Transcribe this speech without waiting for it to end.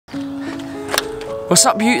What's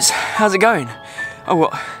up, Buttes? How's it going? Oh,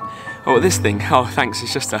 what? Oh, this thing? Oh, thanks,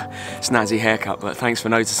 it's just a snazzy haircut, but thanks for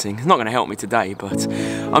noticing. It's not going to help me today, but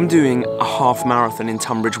I'm doing a half marathon in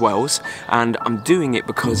Tunbridge Wells, and I'm doing it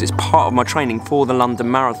because it's part of my training for the London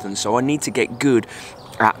Marathon, so I need to get good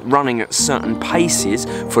at running at certain paces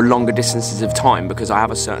for longer distances of time, because I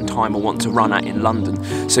have a certain time I want to run at in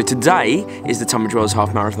London. So today is the Tunbridge Wells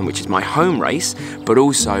Half Marathon, which is my home race, but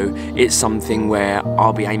also it's something where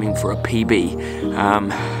I'll be aiming for a PB.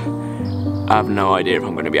 I have no idea if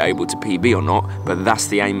I'm going to be able to PB or not, but that's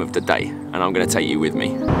the aim of the day, and I'm going to take you with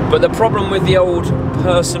me. But the problem with the old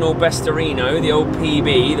personal bestorino, the old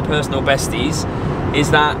PB, the personal besties,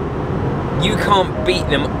 is that you can't beat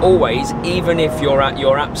them always, even if you're at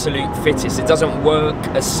your absolute fittest. It doesn't work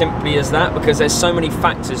as simply as that, because there's so many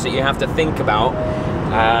factors that you have to think about.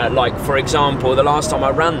 Like, for example, the last time I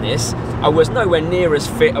ran this, I was nowhere near as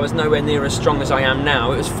fit, I was nowhere near as strong as I am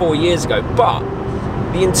now. It was 4 years ago, but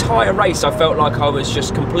the entire race I felt like I was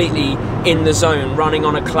just completely in the zone, running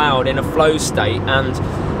on a cloud in a flow state, and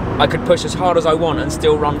I could push as hard as I want and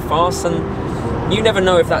still run fast. And you never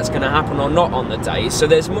know if that's going to happen or not on the day, so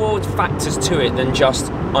there's more factors to it than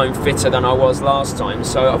just I'm fitter than I was last time.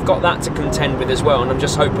 So I've got that to contend with as well, and I'm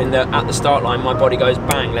just hoping that at the start line my body goes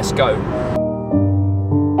bang, let's go.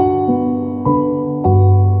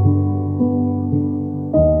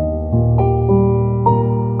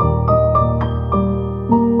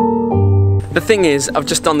 The thing is, I've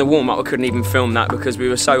just done the warm-up. I couldn't even film that because we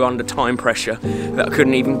were so under time pressure that I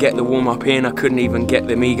couldn't even get the warm-up in. I couldn't even get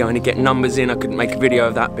me going to get numbers in. I couldn't make a video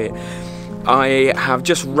of that bit. I have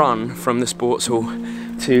just run from the sports hall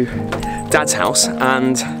to Dad's house,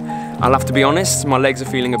 and I'll have to be honest, my legs are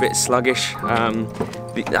feeling a bit sluggish.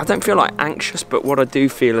 I don't feel like anxious, but what I do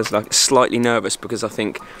feel is like slightly nervous, because I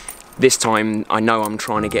think this time I know I'm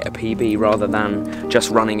trying to get a PB rather than just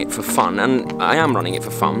running it for fun, and I am running it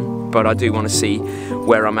for fun, but I do want to see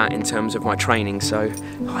where I'm at in terms of my training. So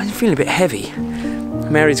I'm feeling a bit heavy.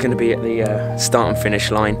 Mary's going to be at the start and finish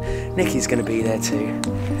line. Nikki's going to be there too.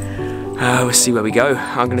 We'll see where we go.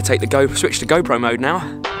 I'm going to take the switch to GoPro mode now.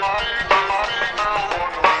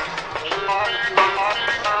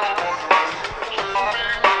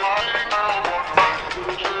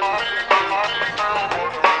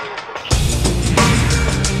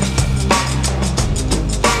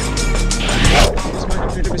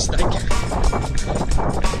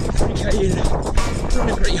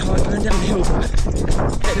 Running pretty hard, going downhill, but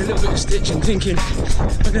getting a little bit of stitching, thinking I'm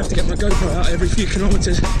going to have to get my GoPro out every few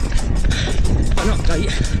kilometres. An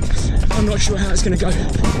update, I'm not sure how it's going to go.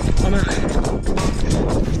 I'm at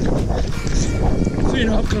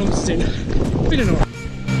 3.5 kilometres in, feeling alright.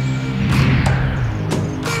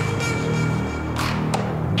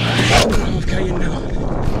 1.5k in now,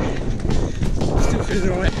 still feeling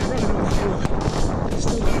alright, running on the hill,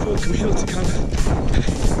 still got Falcon Hill to come.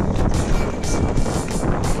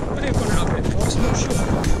 I'm not sure. I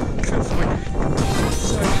feel fine.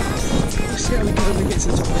 So we'll see how we go when we get to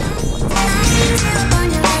the top.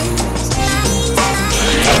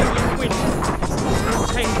 Wind around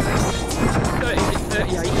 10, 30,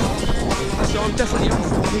 38. So I'm definitely up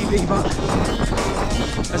for a PB, but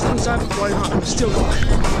as long as I haven't blown up, I've still got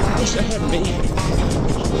push ahead of me,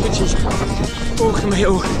 which is Falcon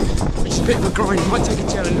Hill, which is a bit of a grind. It might take a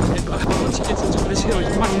tail a little bit, but once you get to the top of this hill,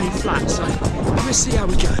 it's mainly flat. So we'll see how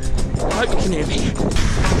we go. I hope you can hear me.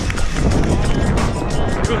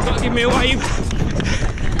 You've got to give me a wave.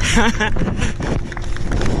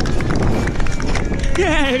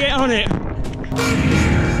 Yeah, get on it.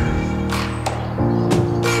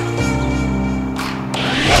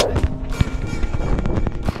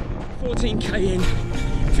 $14k in,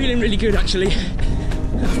 feeling really good actually.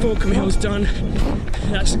 Falcon Hill's done.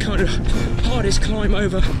 That's the kind of hardest climb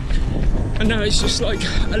over. And now it's just like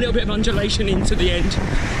a little bit of undulation into the end.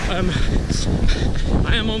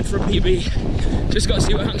 I am on for a PB, just got to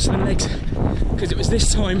see what happens to the legs, because it was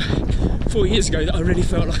this time 4 years ago that I really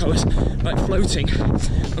felt like I was like floating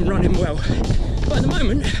and running well. But at the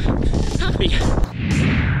moment, happy.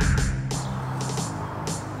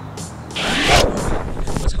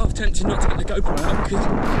 I was half tempted not to get the GoPro out because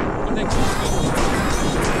my legs were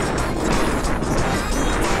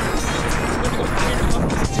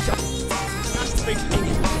big thing.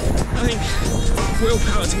 I think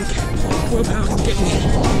willpower can get me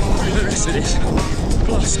through the rest of this.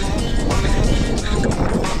 Plus,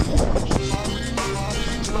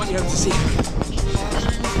 I might be able to see.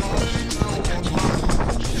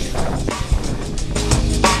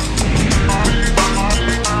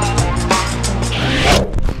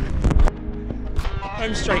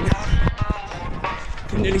 Home straight now.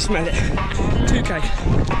 Can nearly smell it. 2k.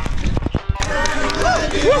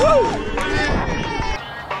 I'm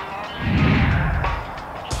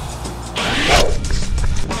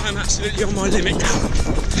absolutely on my limit now.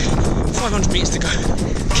 500 metres to go.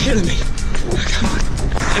 Killing me. Come on.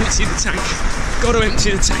 Empty the tank. Got to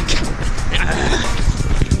empty the tank.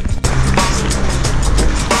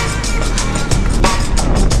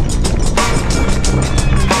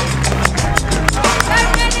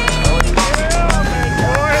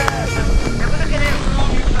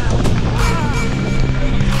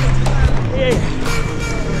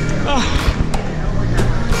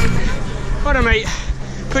 Well done, mate.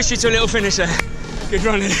 Pushed you to a little finish there. Good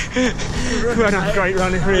running. Well done, great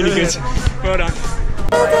running, really good. Well done.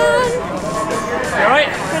 Well done. You alright?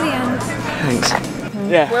 Brilliant. Thanks.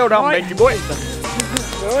 Yeah. Well done, Right. big boy.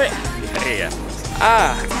 Alright? Yeah.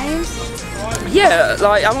 Same. Yeah,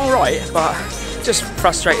 like I'm alright, but just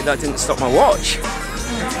frustrated that I didn't stop my watch.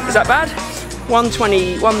 Is that bad?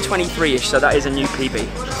 120, 123-ish, so that is a new PB.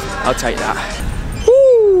 I'll take that.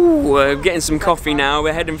 We're getting some coffee now,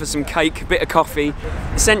 we're heading for some cake, a bit of coffee.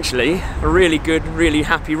 Essentially, a really good, really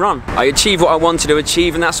happy run. I achieved what I wanted to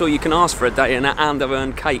achieve, and that's all you can ask for a day, and I've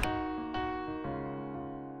earned cake.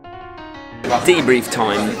 Debrief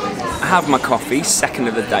time. I have my coffee, second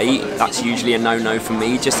of the day. That's usually a no-no for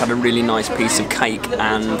me. Just had a really nice piece of cake,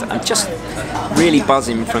 and I'm just really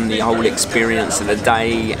buzzing from the whole experience of the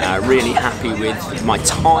day. Really happy with my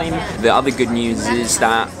time. The other good news is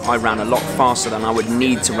that I ran a lot faster than I would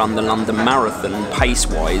need to run the London Marathon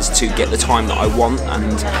pace-wise to get the time that I want,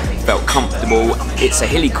 and felt comfortable. It's a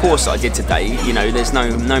hilly course that I did today. You know, there's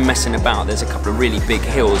no messing about. There's a couple of really big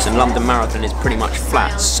hills, and London Marathon is pretty much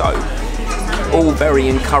flat, so all very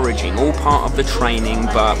encouraging, all part of the training.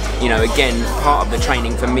 But you know, again, part of the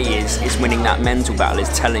training for me is winning that mental battle, is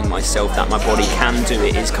telling myself that my body can do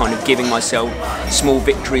it, is kind of giving myself small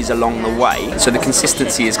victories along the way. So the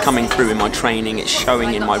consistency is coming through in my training, it's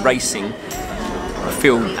showing in my racing. I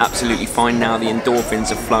feel absolutely fine now, the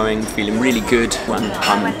endorphins are flowing, feeling really good, and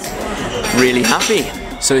I'm really happy.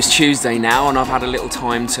 So it's Tuesday now, and I've had a little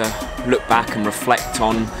time to look back and reflect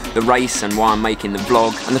on the race and why I'm making the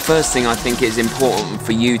vlog. And the first thing I think is important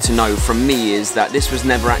for you to know from me is that this was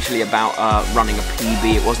never actually about running a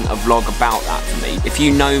PB. It wasn't a vlog about that for me. If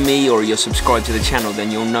you know me or you're subscribed to the channel,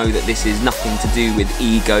 then you'll know that this is nothing to do with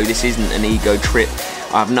ego. This isn't an ego trip.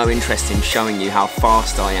 I have no interest in showing you how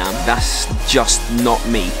fast I am. That's just not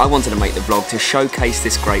me. I wanted to make the vlog to showcase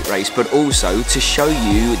this great race, but also to show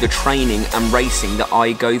you the training and racing that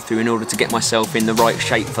I go through in order to get myself in the right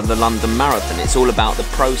shape for the London Marathon. It's all about the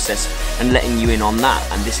process and letting you in on that,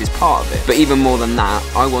 and this is part of it. But even more than that,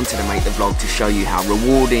 I wanted to make the vlog to show you how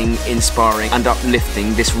rewarding, inspiring and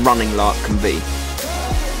uplifting this running lark can be.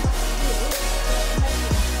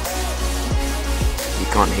 You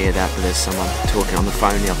can't hear that, but there's someone talking on the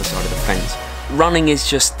phone the other side of the fence. Running is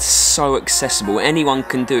just so accessible, anyone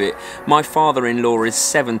can do it. My father-in-law is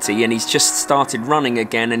 70 and he's just started running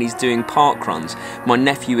again, and he's doing park runs. My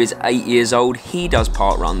nephew is 8 years old, he does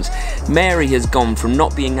park runs. Mary has gone from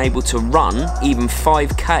not being able to run even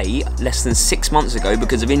 5k less than 6 months ago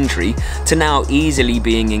because of injury, to now easily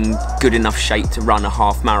being in good enough shape to run a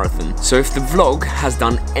half marathon. So if the vlog has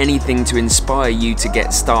done anything to inspire you to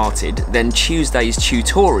get started, then Tuesday's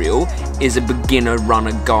tutorial is a beginner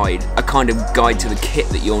runner guide, a kind of guide to the kit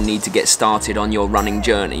that you'll need to get started on your running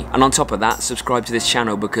journey. And on top of that, subscribe to this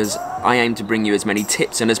channel because I aim to bring you as many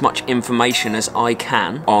tips and as much information as I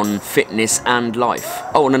can on fitness and life.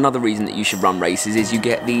 Oh, and another reason that you should run races is you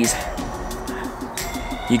get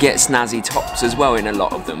snazzy tops as well in a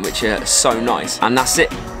lot of them, which are so nice. And that's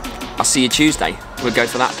it. I'll see you Tuesday. We'll go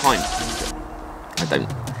for that pint. I don't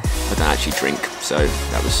actually drink, so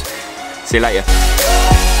that was, see you later.